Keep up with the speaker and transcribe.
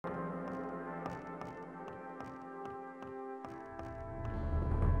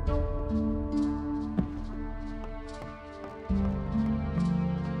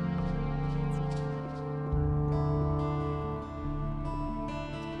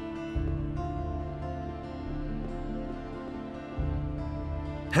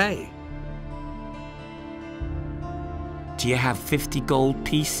Hey! Do you have 50 gold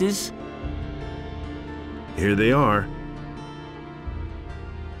pieces? Here they are.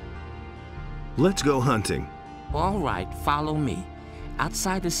 Let's go hunting. All right, follow me.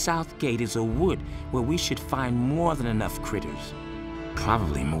 Outside the south gate is a wood where we should find more than enough critters.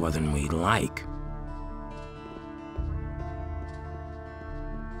 Probably more than we like.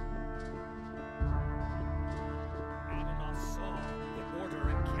 Saw that order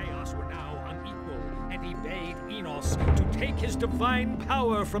and chaos were now unequal, and he bade Enos to take his divine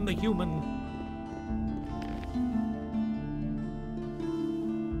power from the human.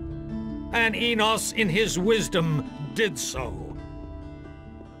 And Enos, in his wisdom, did so.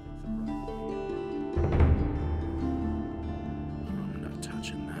 I'm not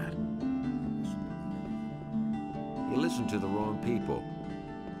touching that. You listened to the wrong people.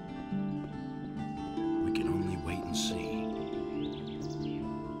 We can only wait and see.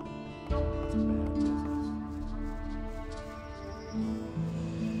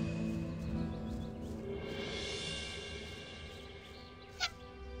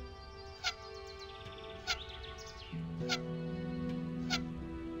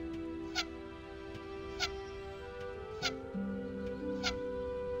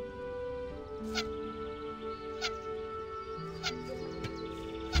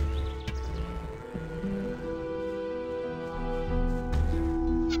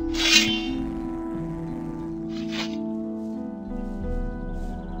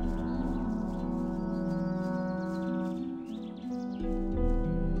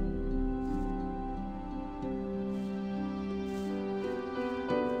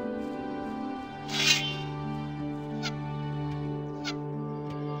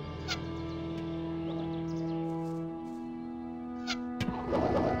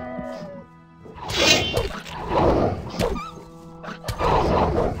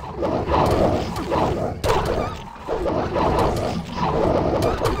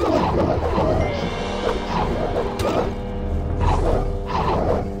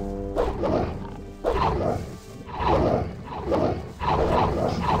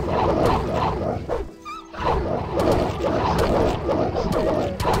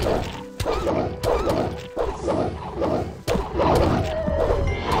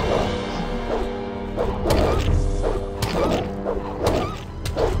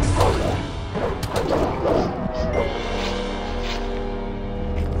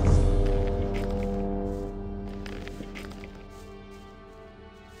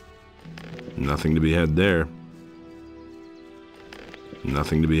 Nothing to be had there.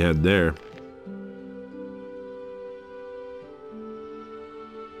 Nothing to be had there.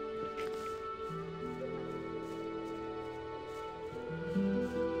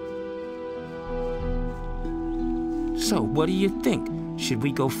 So, what do you think? Should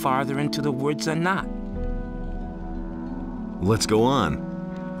we go farther into the woods or not? Let's go on.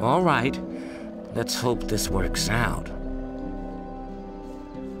 All right. Let's hope this works out.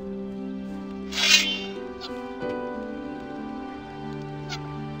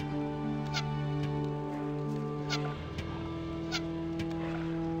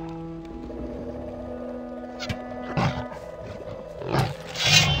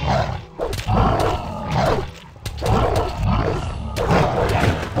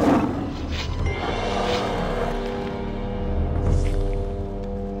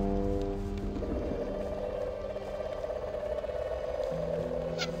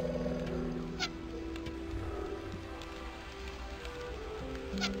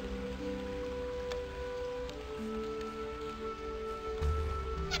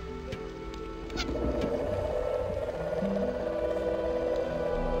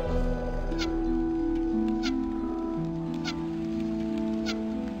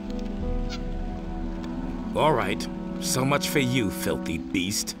 All right. So much for you, filthy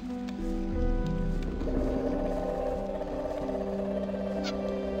beast.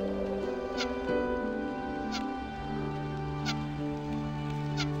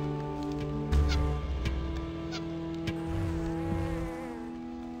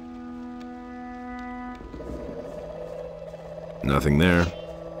 Nothing there.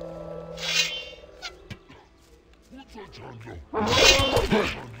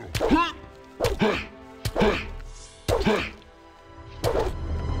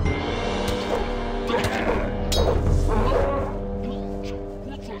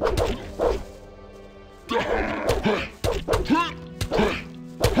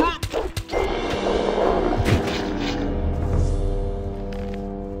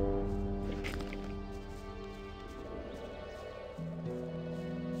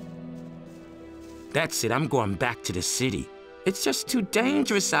 That's it, I'm going back to the city. It's just too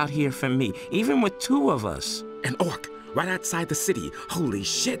dangerous out here for me, even with two of us. An orc, right outside the city. Holy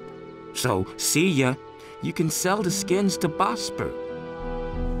shit. So, see ya. You can sell the skins to Bosper.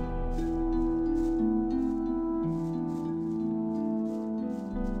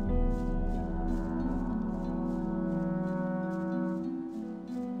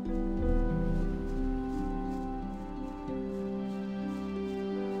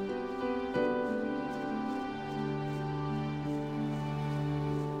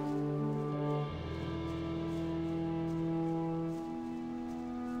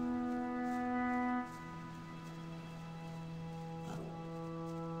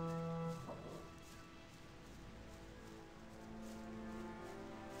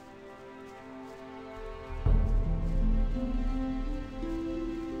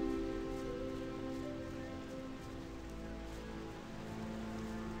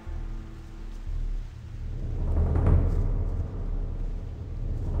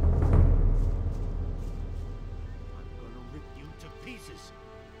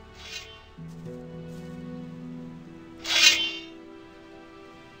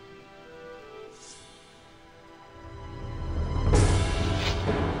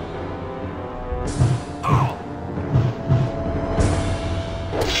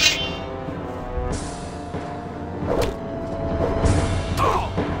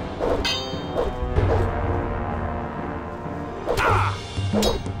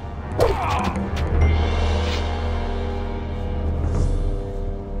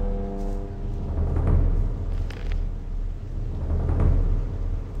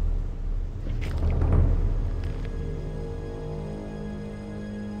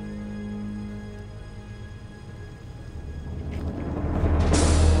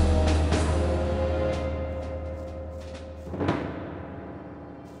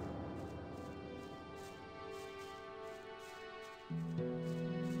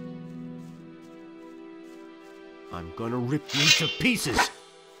 I'm gonna rip you to pieces!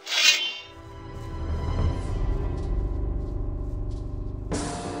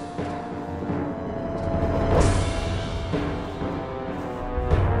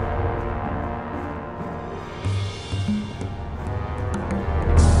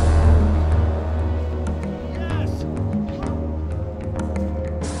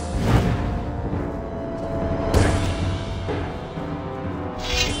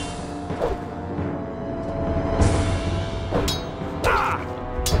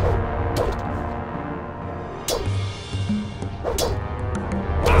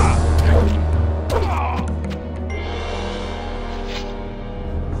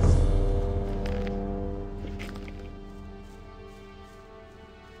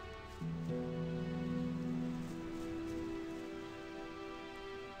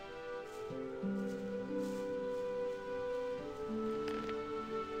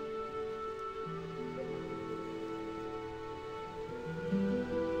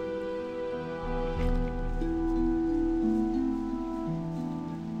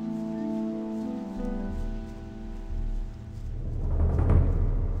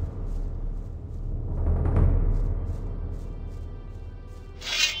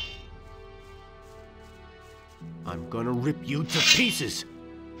 I'm gonna rip you to pieces!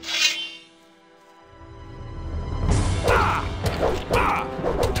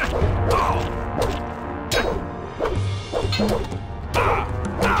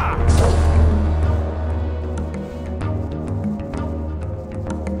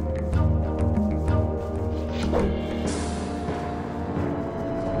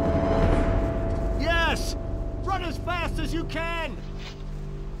 Yes! Run as fast as you can!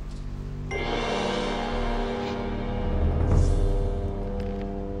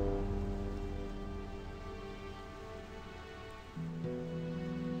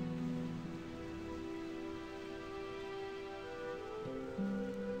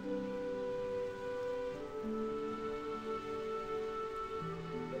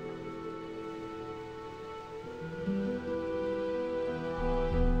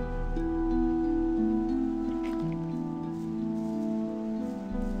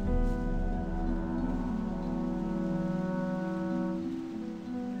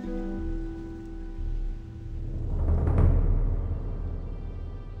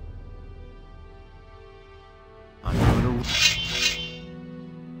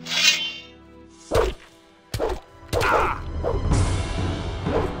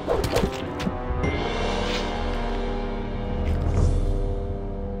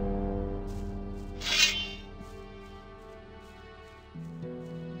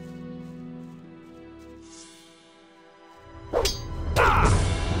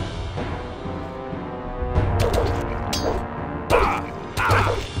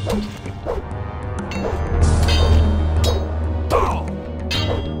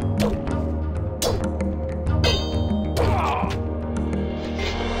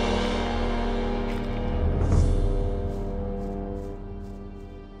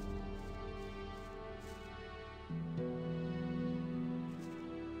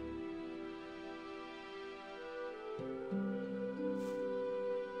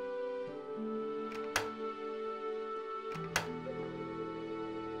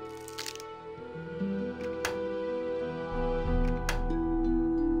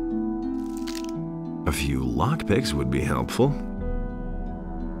 A few lockpicks would be helpful.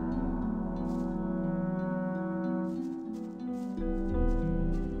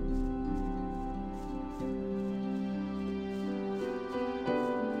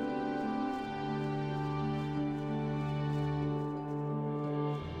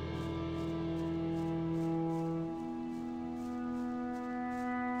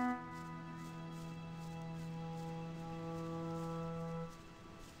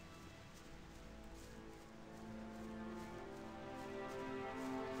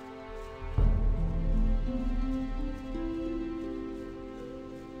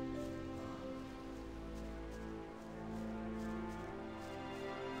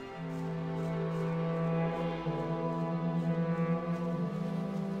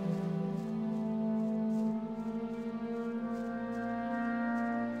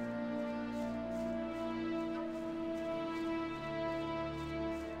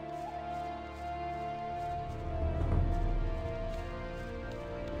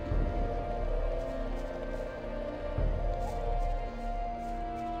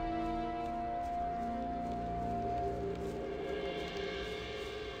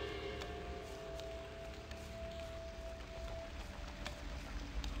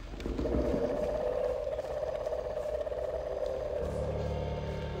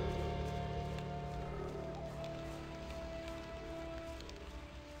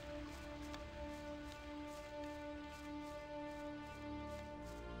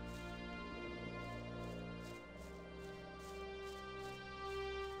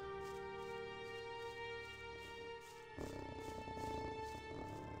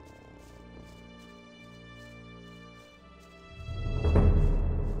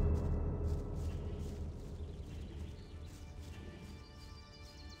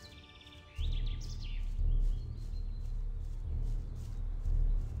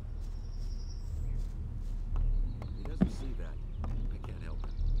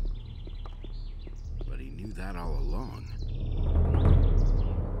 That all along.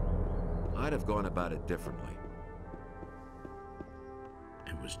 I'd have gone about it differently.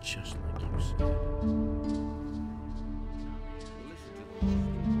 It was just like you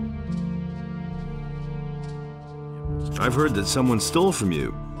said. I've heard that someone stole from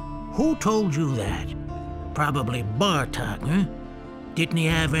you. Who told you that? Probably Bartok, huh? Didn't he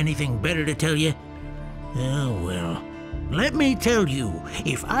have anything better to tell you? Oh, well. Let me tell you,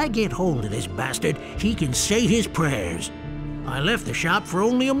 if I get hold of this bastard, he can say his prayers. I left the shop for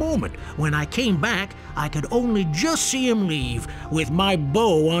only a moment. When I came back, I could only just see him leave, with my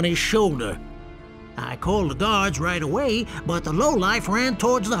bow on his shoulder. I called the guards right away, but the lowlife ran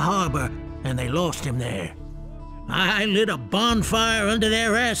towards the harbor, and they lost him there. I lit a bonfire under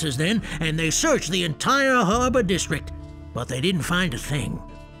their asses then, and they searched the entire harbor district, but they didn't find a thing.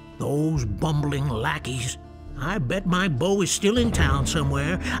 Those bumbling lackeys. I bet my bow is still in town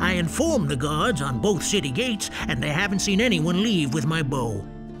somewhere. I informed the guards on both city gates, and they haven't seen anyone leave with my bow.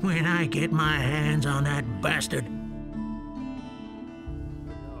 When I get my hands on that bastard...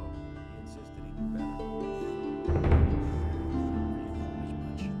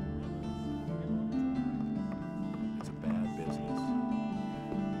 It's a bad business.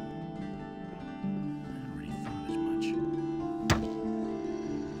 I already thought as much.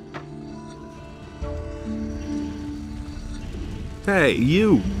 Hey,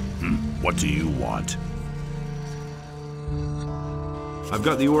 you! What do you want? I've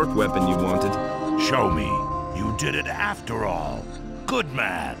got the orc weapon you wanted. Show me. You did it after all. Good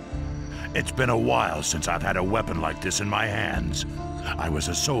man. It's been a while since I've had a weapon like this in my hands. I was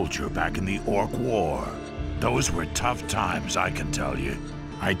a soldier back in the Orc War. Those were tough times, I can tell you.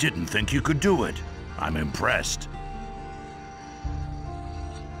 I didn't think you could do it. I'm impressed.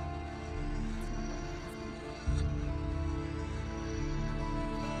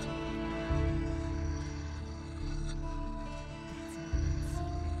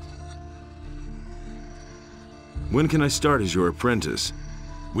 When can I start as your apprentice?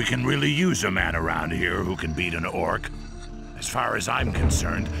 We can really use a man around here who can beat an orc. As far as I'm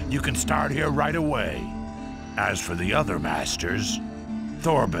concerned, you can start here right away. As for the other masters,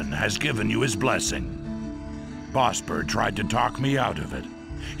 Thorben has given you his blessing. Bosper tried to talk me out of it.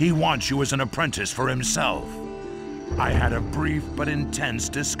 He wants you as an apprentice for himself. I had a brief but intense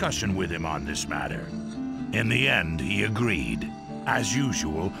discussion with him on this matter. In the end, he agreed. As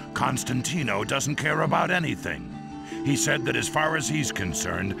usual, Constantino doesn't care about anything. He said that as far as he's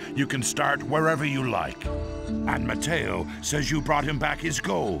concerned, you can start wherever you like. And Matteo says you brought him back his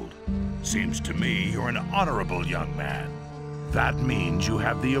gold. Seems to me you're an honorable young man. That means you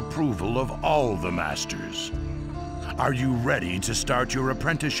have the approval of all the masters. Are you ready to start your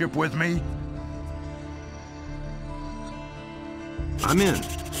apprenticeship with me? I'm in.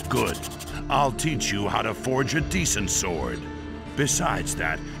 Good. I'll teach you how to forge a decent sword. Besides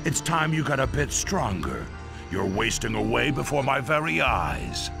that, it's time you got a bit stronger. You're wasting away before my very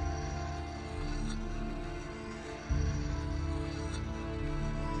eyes.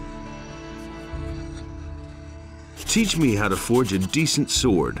 Teach me how to forge a decent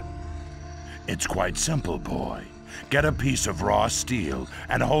sword. It's quite simple, boy. Get a piece of raw steel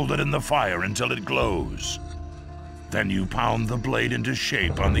and hold it in the fire until it glows. Then you pound the blade into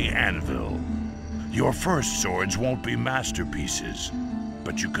shape on the anvil. Your first swords won't be masterpieces,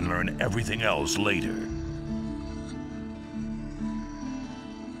 but you can learn everything else later.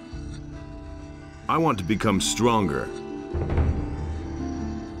 I want to become stronger.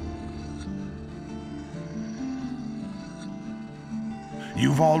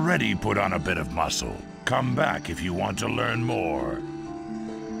 You've already put on a bit of muscle. Come back if you want to learn more.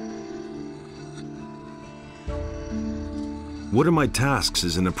 What are my tasks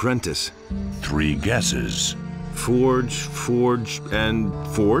as an apprentice? 3 guesses. Forge, and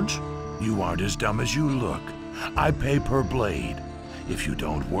forge? You aren't as dumb as you look. I pay per blade. If you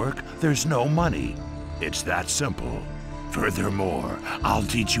don't work, there's no money. It's that simple. Furthermore, I'll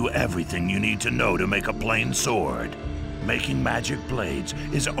teach you everything you need to know to make a plain sword. Making magic blades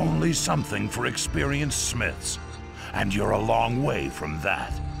is only something for experienced smiths, and you're a long way from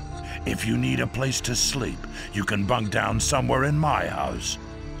that. If you need a place to sleep, you can bunk down somewhere in my house.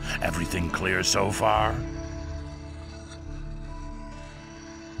 Everything clear so far?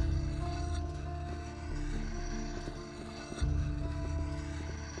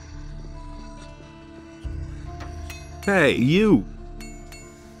 Hey, you!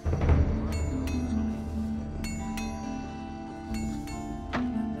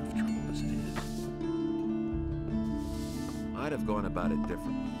 Enough trouble as it is. I'd have gone about it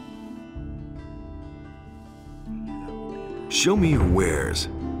differently. I knew that would be a problem. Show me your wares.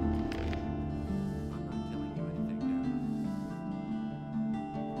 I'm not telling you anything new. You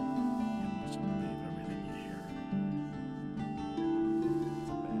mustn't believe everything you hear. It's a bad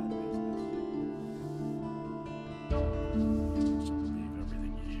business. You mustn't believe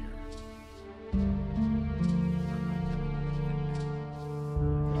everything you hear. I'm not telling you anything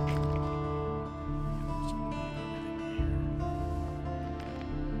new. You mustn't believe everything you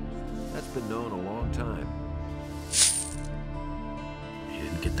hear. That's been known a long time. You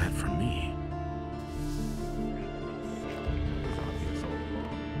didn't get that from me. It's obvious all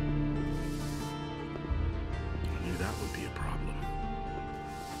along. I knew that would be a problem.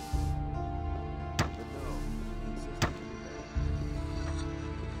 But no, consistent with that.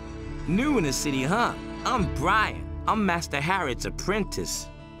 New in the city, huh? I'm Brian. I'm Master Harrod's apprentice.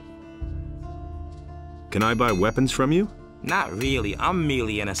 Can I buy weapons from you? Not really, I'm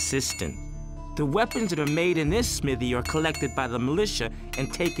merely an assistant. The weapons that are made in this smithy are collected by the militia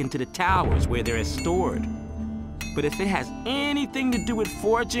and taken to the towers where they're stored. But if it has anything to do with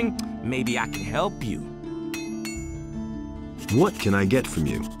forging, maybe I can help you. What can I get from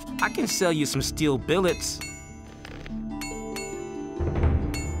you? I can sell you some steel billets.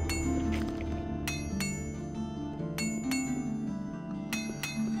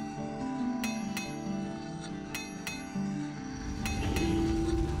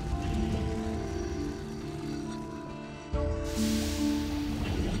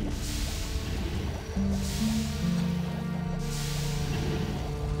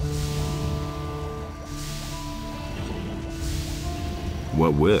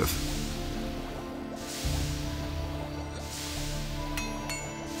 What with?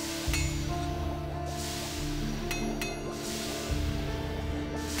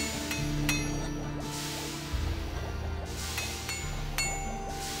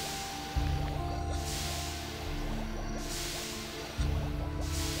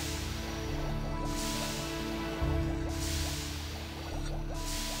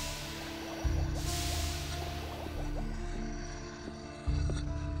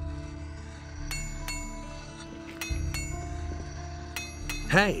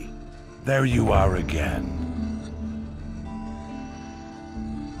 Hey, there you are again.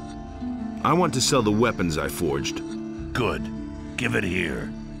 I want to sell the weapons I forged. Good. Give it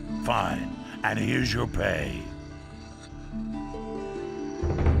here. Fine. And here's your pay.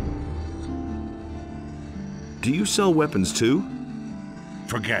 Do you sell weapons too?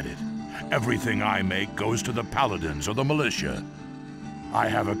 Forget it. Everything I make goes to the paladins or the militia. I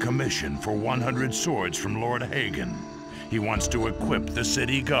have a commission for 100 swords from Lord Hagen. He wants to equip the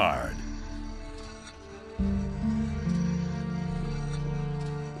city guard.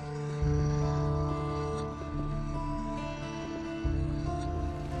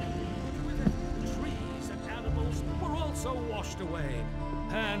 Trees and animals were also washed away.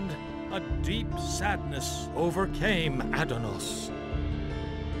 and a deep sadness overcame Adonos.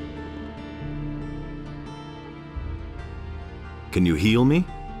 Can you heal me?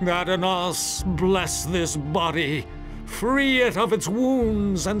 Adonos, bless this body, free it of its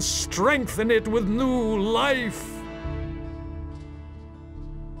wounds, and strengthen it with new life.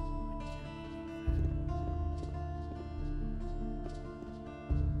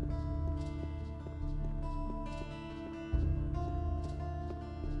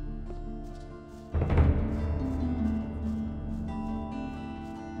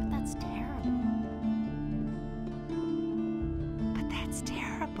 That's terrible. But that's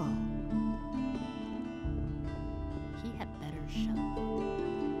terrible. He had better shut up.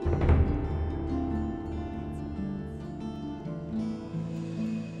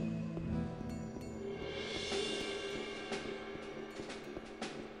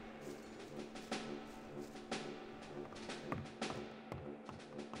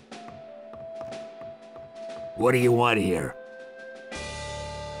 What do you want here?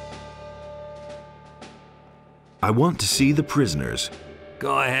 I want to see the prisoners.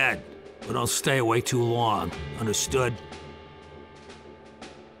 Go ahead, but don't stay away too long. Understood?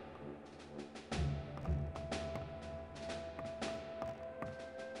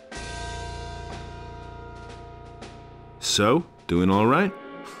 So, doing all right?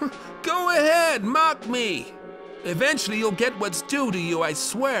 Go ahead, mock me. Eventually you'll get what's due to you, I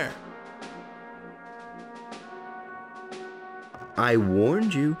swear. I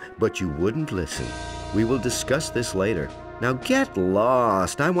warned you, but you wouldn't listen. We will discuss this later. Now get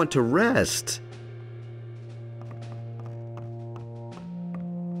lost. I want to rest.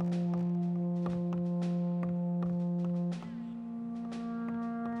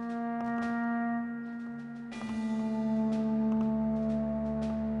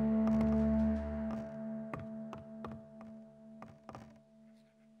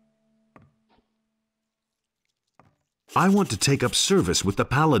 I want to take up service with the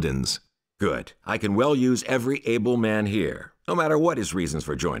Paladins. Good. I can well use every able man here, no matter what his reasons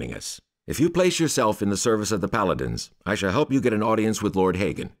for joining us. If you place yourself in the service of the Paladins, I shall help you get an audience with Lord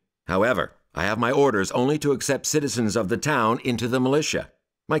Hagen. However, I have my orders only to accept citizens of the town into the militia.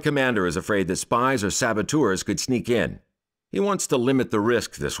 My commander is afraid that spies or saboteurs could sneak in. He wants to limit the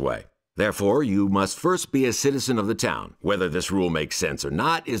risk this way. Therefore, you must first be a citizen of the town. Whether this rule makes sense or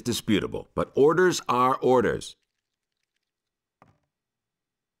not is disputable, but orders are orders.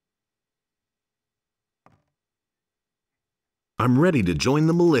 I'm ready to join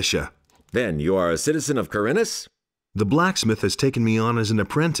the militia. Then you are a citizen of Corinus? The blacksmith has taken me on as an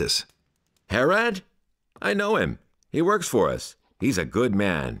apprentice. Herod? I know him. He works for us. He's a good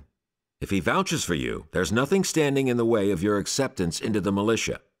man. If he vouches for you, there's nothing standing in the way of your acceptance into the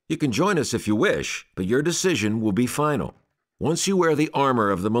militia. You can join us if you wish, but your decision will be final. Once you wear the armor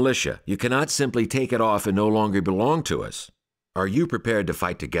of the militia, you cannot simply take it off and no longer belong to us. Are you prepared to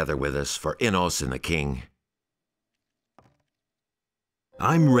fight together with us for Innos and the king?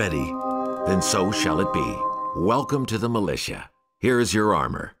 I'm ready. Then so shall it be. Welcome to the militia. Here is your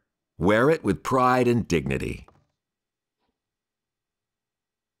armor. Wear it with pride and dignity.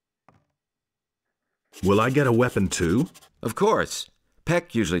 Will I get a weapon too? Of course.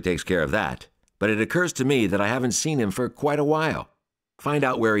 Peck usually takes care of that. But it occurs to me that I haven't seen him for quite a while. Find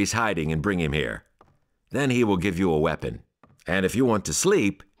out where he's hiding and bring him here. Then he will give you a weapon. And if you want to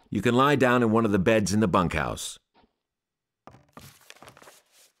sleep, you can lie down in one of the beds in the bunkhouse.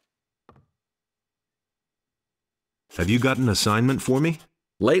 Have you got an assignment for me?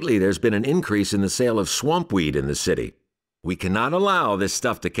 Lately, there's been an increase in the sale of swamp weed in the city. We cannot allow this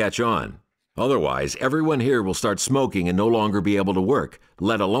stuff to catch on. Otherwise, everyone here will start smoking and no longer be able to work,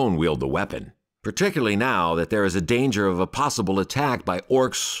 let alone wield the weapon. Particularly now that there is a danger of a possible attack by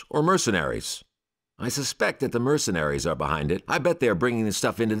orcs or mercenaries. I suspect that the mercenaries are behind it. I bet they are bringing this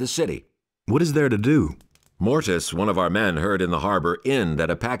stuff into the city. What is there to do? Mortis, one of our men, heard in the harbor inn that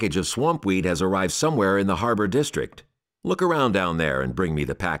a package of swamp weed has arrived somewhere in the harbor district. Look around down there and bring me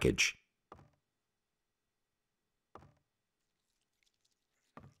the package.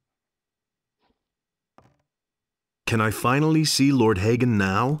 Can I finally see Lord Hagen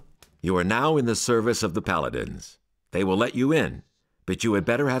now? You are now in the service of the Paladins. They will let you in, but you had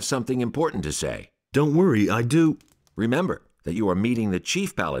better have something important to say. Don't worry, I do. Remember that you are meeting the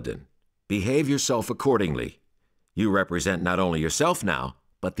Chief Paladin. Behave yourself accordingly. You represent not only yourself now,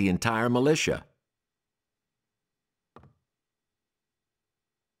 but the entire militia.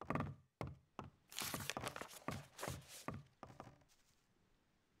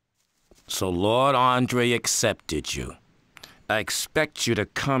 So Lord Andre accepted you. I expect you to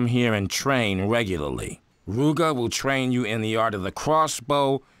come here and train regularly. Ruga will train you in the art of the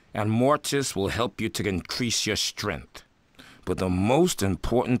crossbow, and Mortis will help you to increase your strength. But the most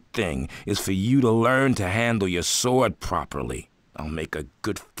important thing is for you to learn to handle your sword properly. I'll make a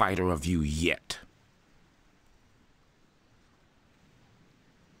good fighter of you yet.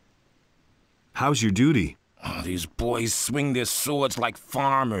 How's your duty? Oh, these boys swing their swords like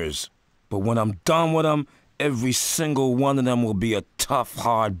farmers. But when I'm done with them, every single one of them will be a tough,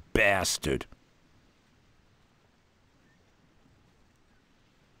 hard bastard.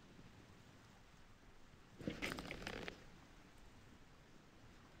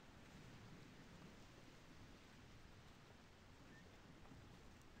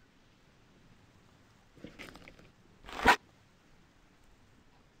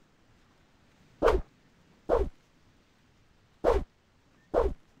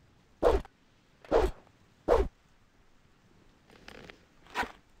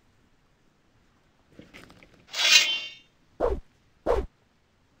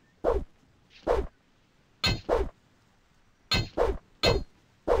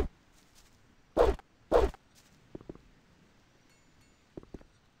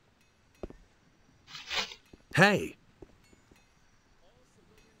 Hey!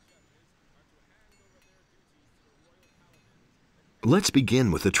 Let's begin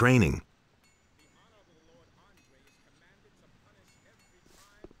with the training.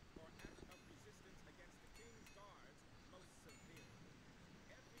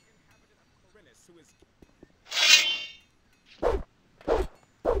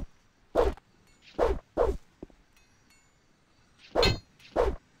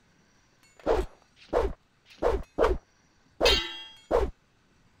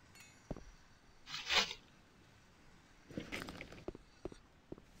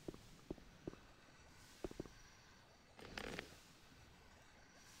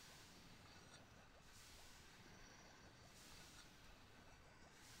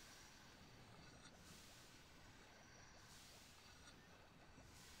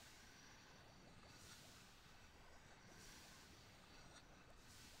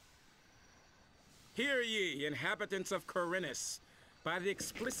 Hear ye, inhabitants of Corinus. By the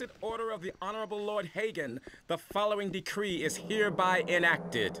explicit order of the Honorable Lord Hagen, the following decree is hereby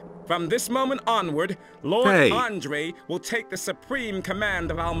enacted. From this moment onward, Lord Andre will take the supreme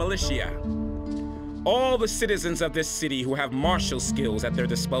command of our militia. All the citizens of this city who have martial skills at their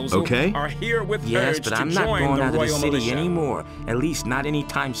disposal are herewith urged to join the Royal Militia. Yes, but I'm not going out of the city anymore. At least not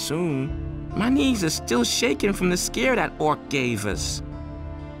anytime soon. My knees are still shaking from the scare that orc gave us.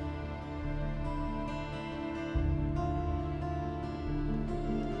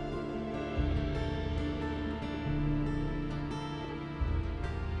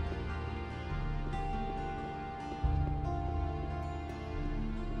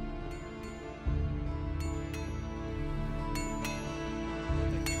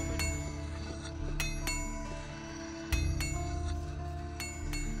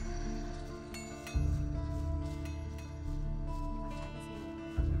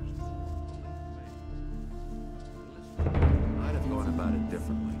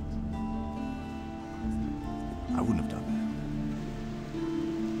 Differently. I wouldn't have done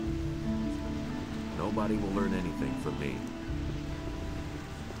that. Nobody will learn anything from me.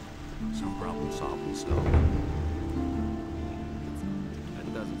 Some problem solved themselves.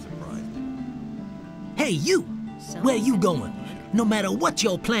 That doesn't surprise me. Hey, you! Where you going? No matter what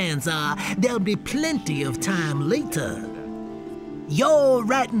your plans are, there'll be plenty of time later. You're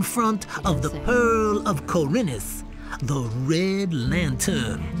right in front of the Pearl of Corinus, the Red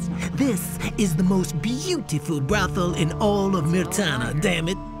Lantern. This is the most beautiful brothel in all of Myrtana, damn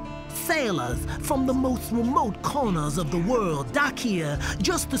it. Sailors from the most remote corners of the world dock here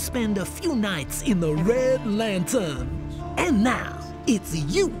just to spend a few nights in the Red Lantern. And now, it's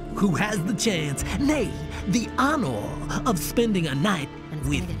you who has the chance, nay, the honor of spending a night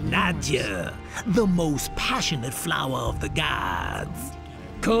with Nadia, the most passionate flower of the gods.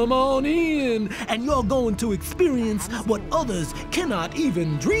 Come on in, and you're going to experience what others cannot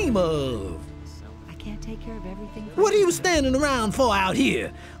even dream of. I can't take care of everything. What are you standing around for out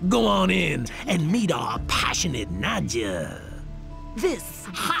here? Go on in and meet our passionate Nadia. This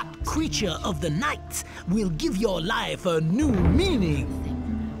hot creature of the night will give your life a new meaning.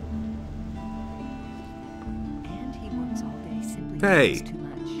 And he works all day simply Hey. too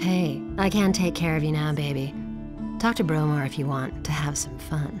much. Hey, I can't take care of you now, baby. Talk to Bromar if you want to have some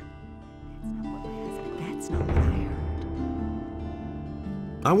fun. That's not what I heard.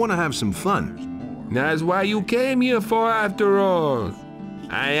 I want to have some fun. That's why you came here for, after all.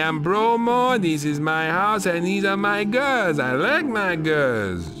 I am Bromar, this is my house, and these are my girls. I like my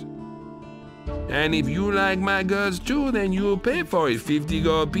girls. And if you like my girls too, then you'll pay for it, 50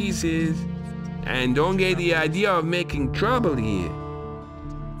 gold pieces. And don't get the idea of making trouble here.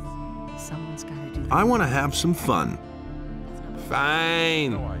 I want to have some fun.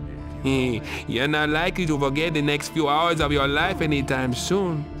 Fine. You're not likely to forget the next few hours of your life anytime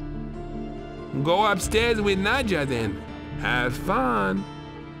soon. Go upstairs with Nadja then. Have fun.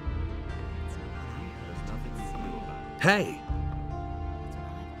 Hey!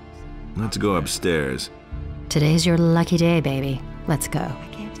 Let's go upstairs. Today's your lucky day, baby. Let's go. I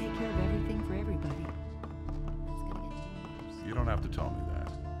can't take care of everything for everybody. You don't have to tell me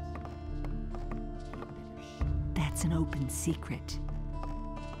that. That's an open secret.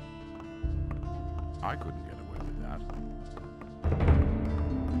 I couldn't get away with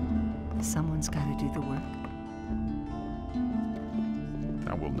that. Someone's got to do the work.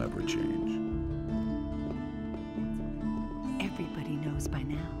 That will never change. Everybody knows by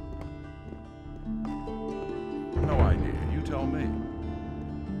now. No idea. You tell me.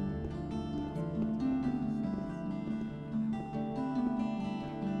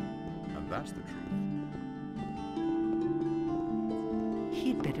 And that's the truth.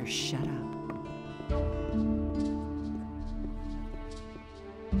 He'd better shut up.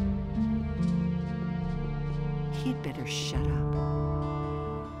 He'd better shut up.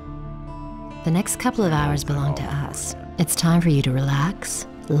 The next couple of hours belong to us. It's time for you to relax,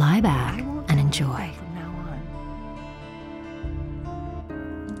 lie back, and enjoy. From now on.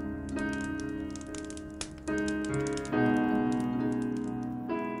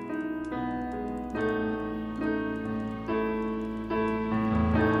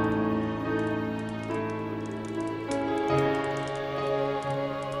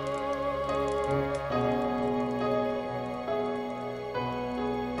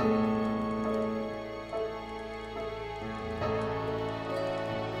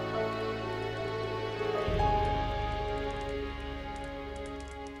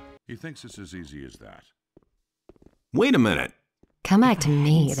 He thinks it's as easy as that. Wait a minute. Come back to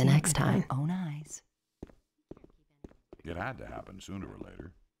me the next time. Own eyes. It had to happen sooner or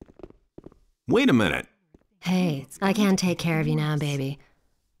later. Wait a minute. Hey, I can't take care of you now, baby.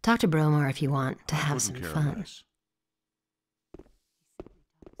 Talk to Bromore if you want to have some fun.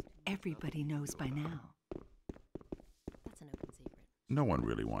 Everybody knows by now. That's an open secret. No one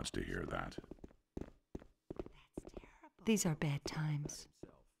really wants to hear that. These are bad times.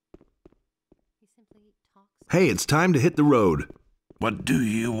 Hey, it's time to hit the road. What do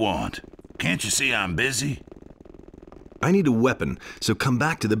you want? Can't you see I'm busy? I need a weapon, so come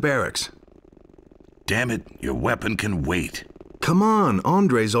back to the barracks. Damn it, your weapon can wait. Come on,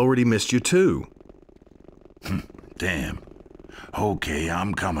 Andre's already missed you too. Damn. Okay,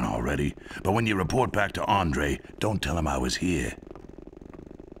 I'm coming already. But when you report back to Andre, don't tell him I was here.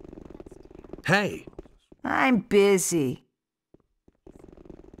 Hey! I'm busy.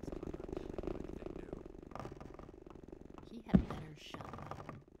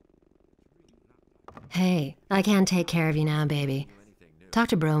 Hey, I can't take care of you now, baby. Talk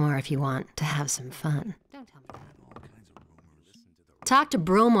to Bromore if you want to have some fun. Talk to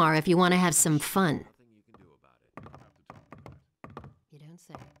Bromore if you want to have some fun. You don't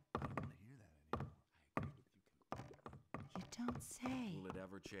say. You don't say. Will it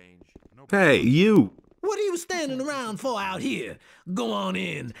ever change? Hey, you! What are you standing around for out here? Go on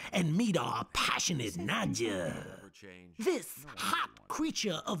in and meet our passionate Nadja. This hot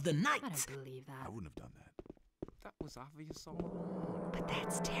creature of the night. I don't believe that. I wouldn't have done that. That was obvious all along. But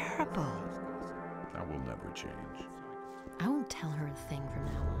that's terrible. That will never change. I won't tell her a thing from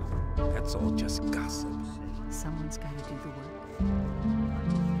now on. That's all just gossip. Someone's got to do the work.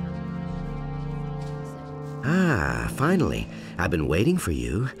 Ah, finally. I've been waiting for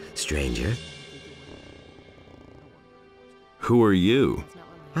you, stranger. Who are you?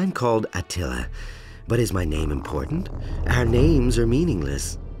 I'm called Attila. But is my name important? Our names are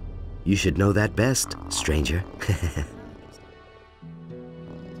meaningless. You should know that best, stranger.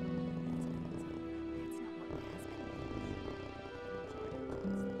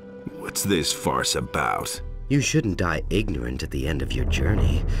 What's this farce about? You shouldn't die ignorant at the end of your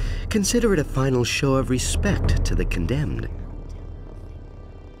journey. Consider it a final show of respect to the condemned.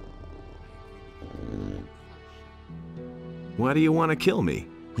 Why do you want to kill me?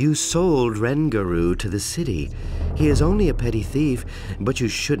 You sold Rengaru to the city. He is only a petty thief, but you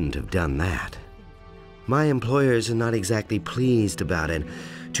shouldn't have done that. My employers are not exactly pleased about it.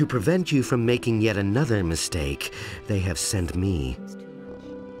 To prevent you from making yet another mistake, they have sent me.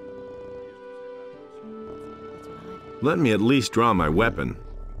 Let me at least draw my weapon.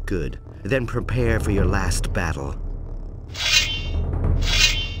 Good. Then prepare for your last battle.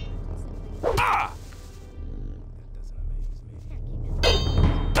 Ah!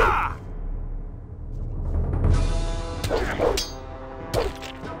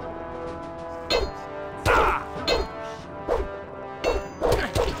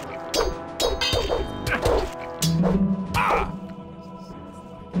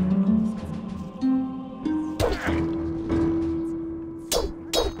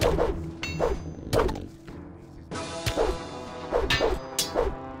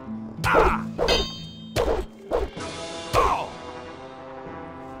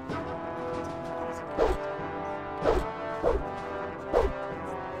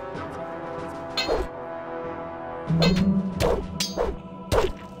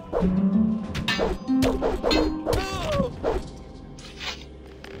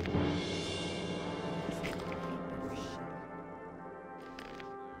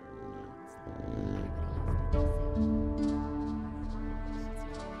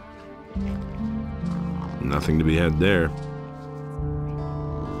 Nothing to be had there.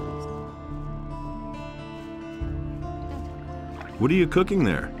 What are you cooking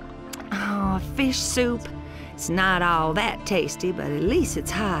there? Oh, fish soup. It's not all that tasty, but at least it's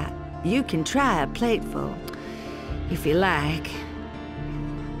hot. You can try a plateful, if you like.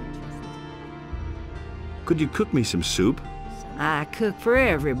 Could you cook me some soup? I cook for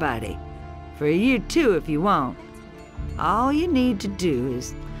everybody. For you too, if you want. All you need to do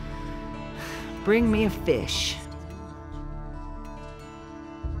is bring me a fish.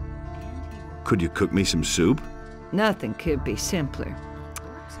 Could you cook me some soup? Nothing could be simpler.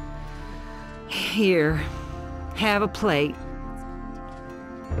 Here, have a plate.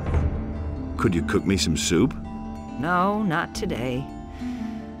 Could you cook me some soup? No, not today.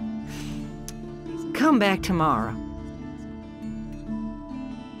 Come back tomorrow.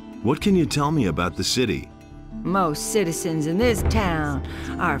 What can you tell me about the city? Most citizens in this town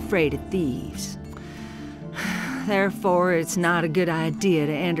are afraid of thieves. Therefore, it's not a good idea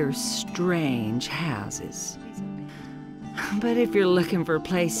to enter strange houses. But if you're looking for a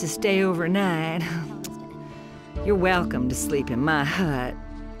place to stay overnight, you're welcome to sleep in my hut.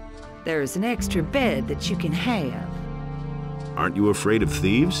 There's an extra bed that you can have. Aren't you afraid of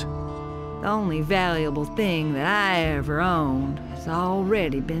thieves? The only valuable thing that I ever owned has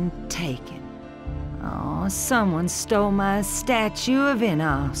already been taken. Oh, someone stole my statue of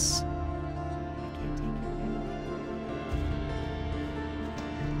Innos.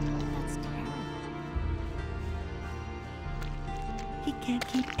 He can't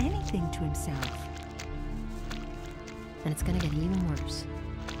keep anything to himself. And it's gonna get even worse.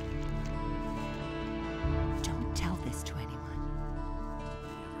 Don't tell this to anyone.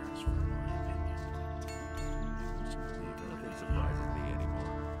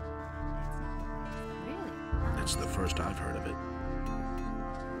 It's the first I've heard of it.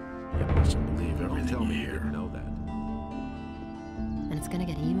 You mustn't believe everything you hear. Know that. And it's gonna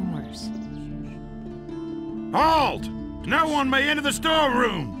get even worse. Halt! No one may enter the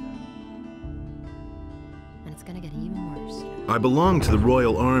storeroom! And it's gonna get even worse. I belong to the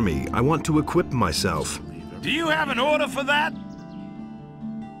Royal Army. I want to equip myself. Do you have an order for that?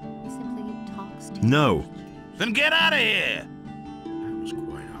 He simply talks to No. Then get out of here! That was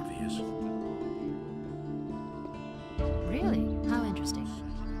quite obvious. Really? How interesting.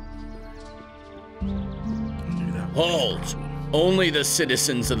 Halt! Only the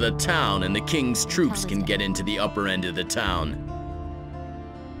citizens of the town and the king's troops can get into the upper end of the town.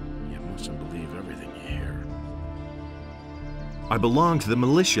 You mustn't believe everything you hear. I belong to the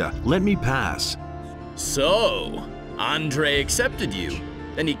militia. Let me pass. So, Andre accepted you.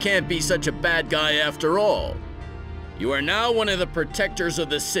 Then he can't be such a bad guy after all. You are now one of the protectors of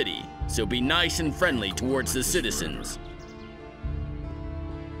the city, so be nice and friendly towards the citizens.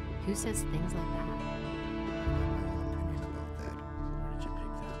 Who says things like that?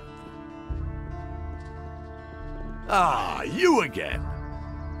 Ah, you again.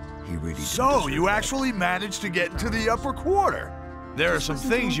 So, you actually managed to get into the upper quarter. There are some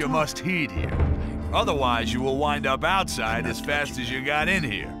things you must heed here. Otherwise, you will wind up outside as fast as you got in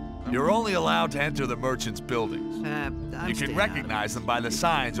here. You're only allowed to enter the merchant's buildings. You can recognize them by the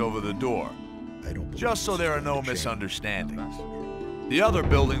signs over the door. Just so there are no misunderstandings. The other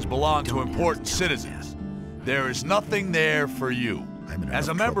buildings belong to important citizens. There is nothing there for you. As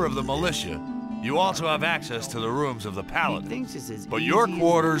a member of the militia, you also have access to the rooms of the paladins, but your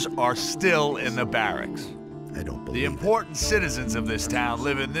quarters are still in the barracks. The important citizens of this town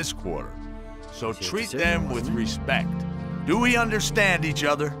live in this quarter, so treat them with respect. Do we understand each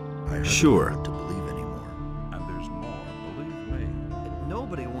other? Sure. And there's more, believe me.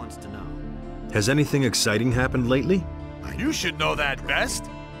 Nobody wants to know. Has anything exciting happened lately? You should know that best.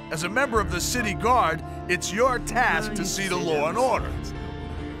 As a member of the city guard, it's your task to see to law and order.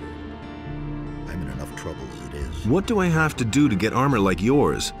 I'm in enough trouble as it is. What do I have to do to get armor like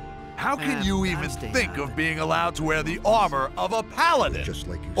yours? How can you even think of being allowed to wear the armor of a paladin? Just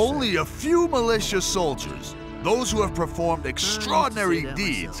like you Only a few militia soldiers, those who have performed extraordinary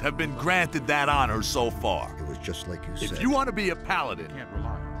deeds, have been granted that honor so far. It was just like you said. If you want to be a paladin,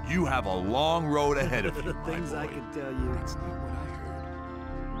 you have a long road ahead of you. The things I can tell you. That's not what I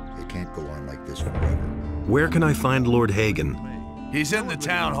heard. It can't go on like this forever. Where can I find Lord Hagen? He's in the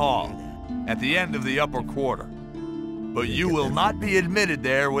town hall, at the end of the upper quarter. But you will not be admitted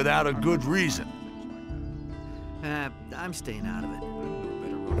there without a good reason. I'm staying out of it.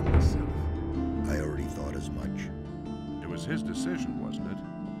 I already thought as much. It was his decision, wasn't it?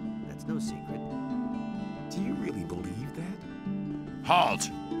 That's no secret. Do you really believe that? Halt!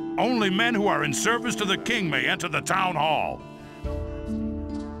 Only men who are in service to the king may enter the town hall.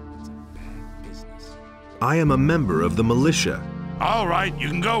 I am a member of the militia. All right, you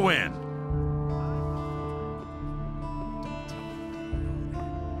can go in.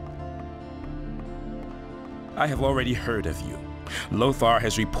 I have already heard of you. Lothar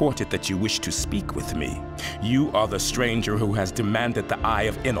has reported that you wish to speak with me. You are the stranger who has demanded the Eye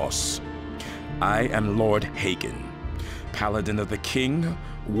of Innos. I am Lord Hagen, Paladin of the King,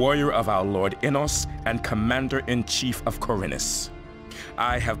 warrior of our Lord Innos, and Commander-in-Chief of Khorinis.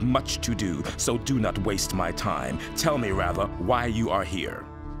 I have much to do, so do not waste my time. Tell me, rather, why you are here.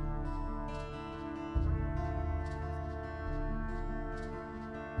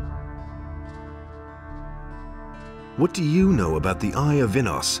 What do you know about the Eye of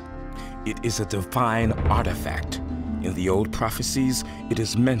Innos? It is a divine artifact. In the old prophecies, it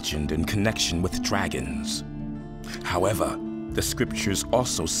is mentioned in connection with dragons. However, the scriptures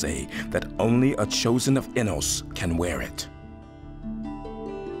also say that only a chosen of Innos can wear it.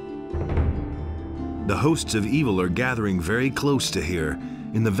 The hosts of evil are gathering very close to here,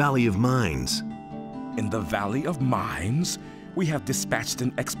 in the Valley of Mines. In the Valley of Mines? We have dispatched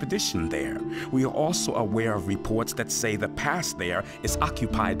an expedition there. We are also aware of reports that say the pass there is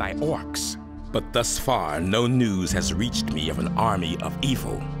occupied by orcs. But thus far, no news has reached me of an army of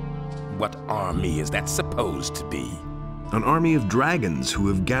evil. What army is that supposed to be? An army of dragons who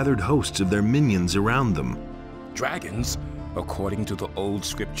have gathered hosts of their minions around them. Dragons? According to the old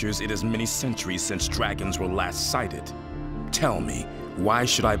scriptures, it is many centuries since dragons were last sighted. Tell me, why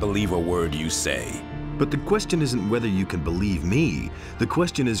should I believe a word you say? But the question isn't whether you can believe me. The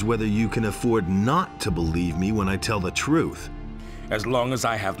question is whether you can afford not to believe me when I tell the truth. As long as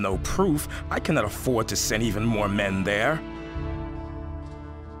I have no proof, I cannot afford to send even more men there.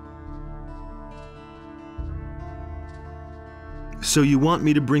 So you want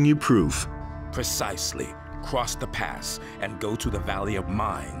me to bring you proof? Precisely. Cross the pass and go to the Valley of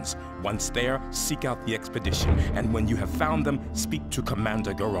Mines. Once there, seek out the expedition, and when you have found them, speak to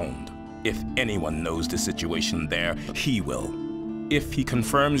Commander Garond. If anyone knows the situation there, he will. If he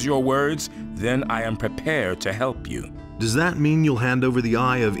confirms your words, then I am prepared to help you. Does that mean you'll hand over the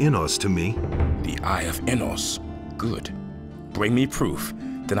Eye of Innos to me? The Eye of Innos? Good. Bring me proof,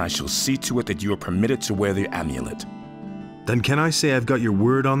 then I shall see to it that you are permitted to wear the amulet. Then can I say I've got your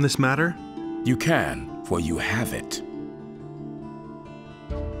word on this matter? You can, for you have it.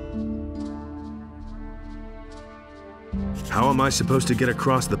 How am I supposed to get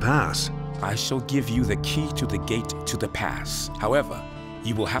across the pass? I shall give you the key to the gate to the pass. However,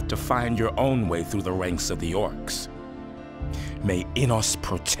 you will have to find your own way through the ranks of the orcs. May Innos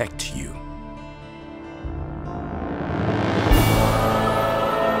protect you.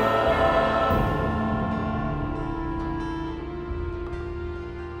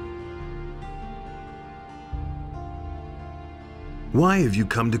 Why have you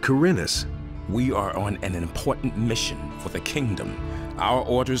come to Khorinis? We are on an important mission for the kingdom. Our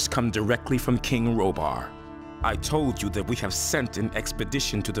orders come directly from King Robar. I told you that we have sent an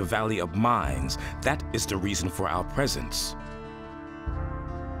expedition to the Valley of Mines. That is the reason for our presence.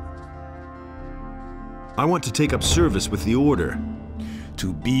 I want to take up service with the Order.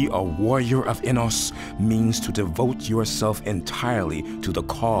 To be a warrior of Innos means to devote yourself entirely to the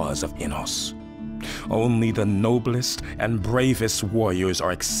cause of Innos. Only the noblest and bravest warriors are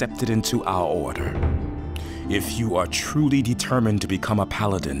accepted into our order. If you are truly determined to become a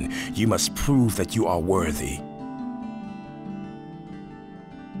paladin, you must prove that you are worthy.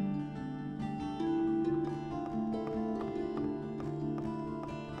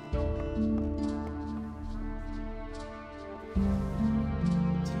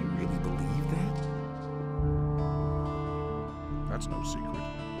 Do you really believe that? That's no secret.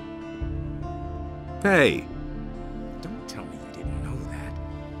 Hey! Don't tell me you didn't know that.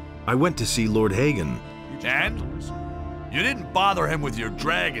 I went to see Lord Hagen. And? You didn't bother him with your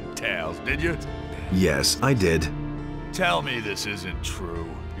dragon tales, did you? Yes, I did. Tell me this isn't true.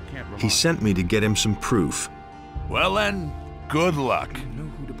 He sent me to get him some proof. Well then, good luck. I don't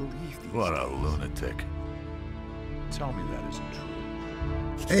know who to believe these What a days. lunatic. Tell me that isn't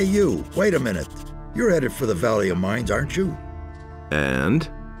true. Hey, you, wait a minute. You're headed for the Valley of Mines, aren't you? And?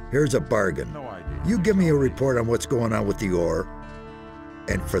 Here's a bargain. No idea. You give me a report on what's going on with the ore,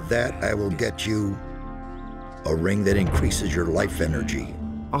 and for that I will get you a ring that increases your life energy.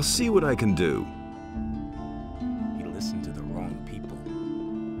 I'll see what I can do. He listened to the wrong people.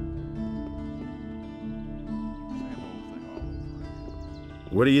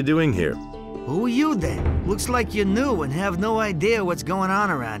 What are you doing here? Who are you then? Looks like you're new and have no idea what's going on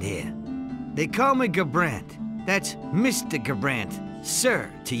around here. They call me Gabrant. That's Mr. Gabrant.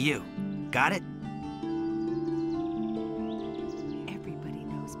 Sir to you. Got it? Everybody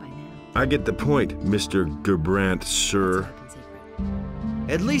knows by now. I get the point, Mr. Gerbrandt, sir.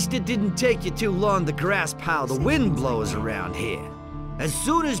 At least it didn't take you too long to grasp how the wind blows around here. As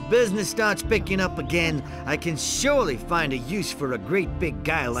soon as business starts picking up again, I can surely find a use for a great big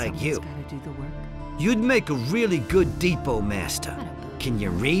guy like you. You'd make a really good depot master. Can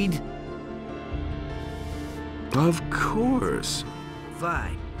you read? Of course.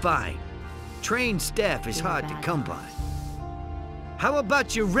 Fine, fine. Trained staff is hard to come by. How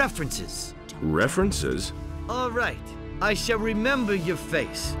about your references? References? All right. I shall remember your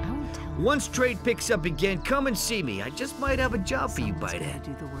face. Once trade picks up again, come and see me. I just might have a job for you by then.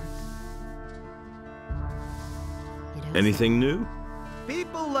 Anything new?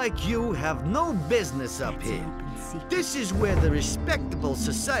 People like you have no business up here. This is where the respectable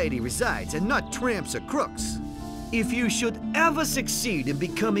society resides, and not tramps or crooks. If you should ever succeed in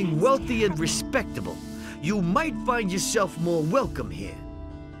becoming wealthy and respectable, you might find yourself more welcome here.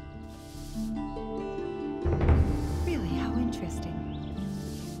 Really, how interesting.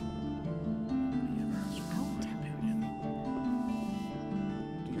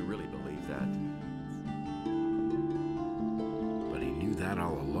 Do you really believe that? But he knew that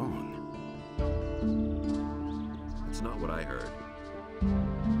all along. That's not what I heard.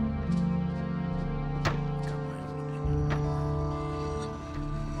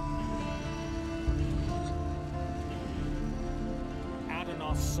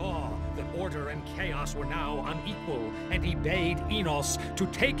 Saw that order and chaos were now unequal, and he bade Enos to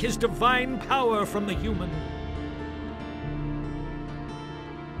take his divine power from the human.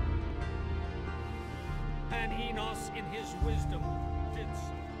 And Enos, in his wisdom, did so.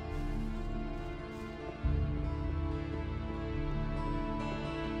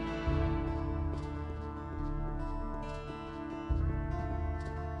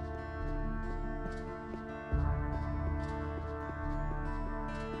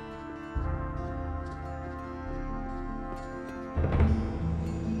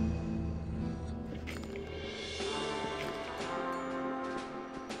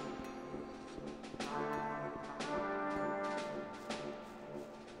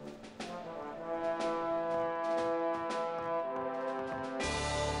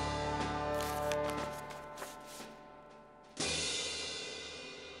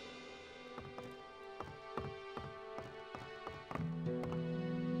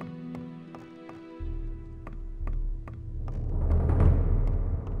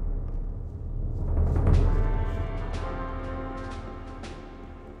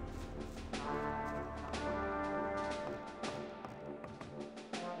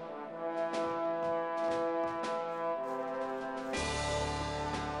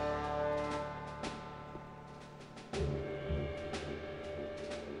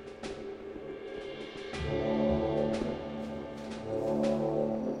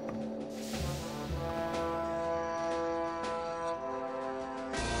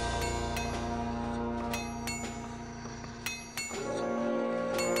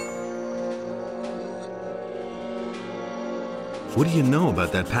 What do you know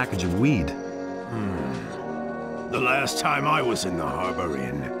about that package of weed? The last time I was in the Harbor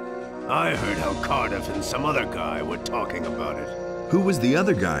Inn, I heard how Cardiff and some other guy were talking about it. Who was the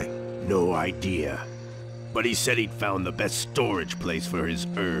other guy? No idea. But he said he'd found the best storage place for his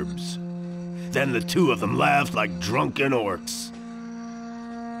herbs. Then the two of them laughed like drunken orcs.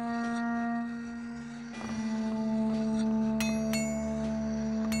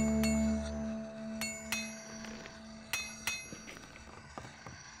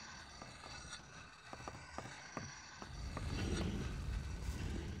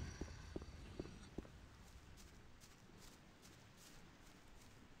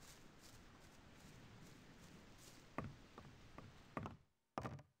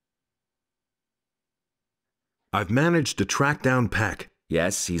 I've managed to track down Peck.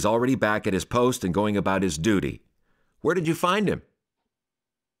 Yes, he's already back at his post and going about his duty. Where did you find him?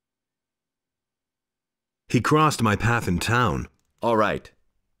 He crossed my path in town. All right.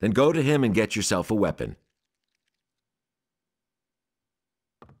 Then go to him and get yourself a weapon.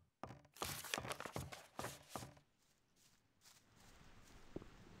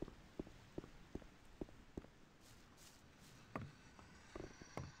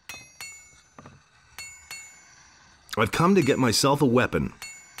 I've come to get myself a weapon.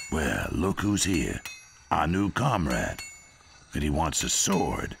 Well, look who's here. Our new comrade. And he wants a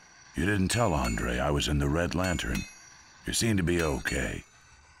sword. You didn't tell Andre I was in the Red Lantern. You seem to be okay.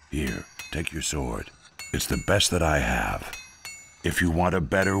 Here, take your sword. It's the best that I have. If you want a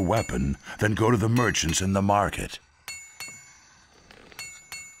better weapon, then go to the merchants in the market.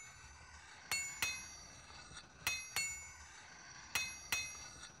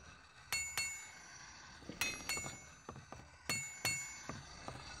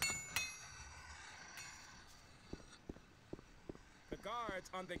 Guards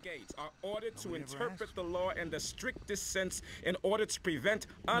on the gates are ordered to interpret the law in the strictest sense in order to prevent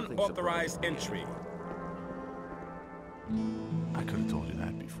unauthorized entry. I could have told you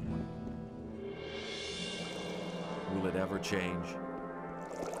that before. Will it ever change?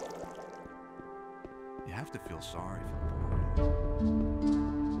 You have to feel sorry for the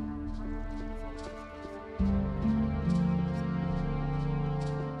poor.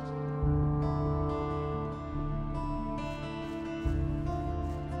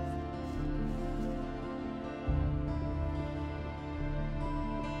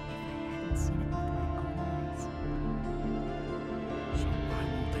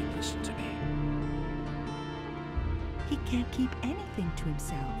 He can't keep anything to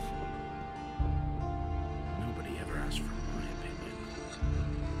himself.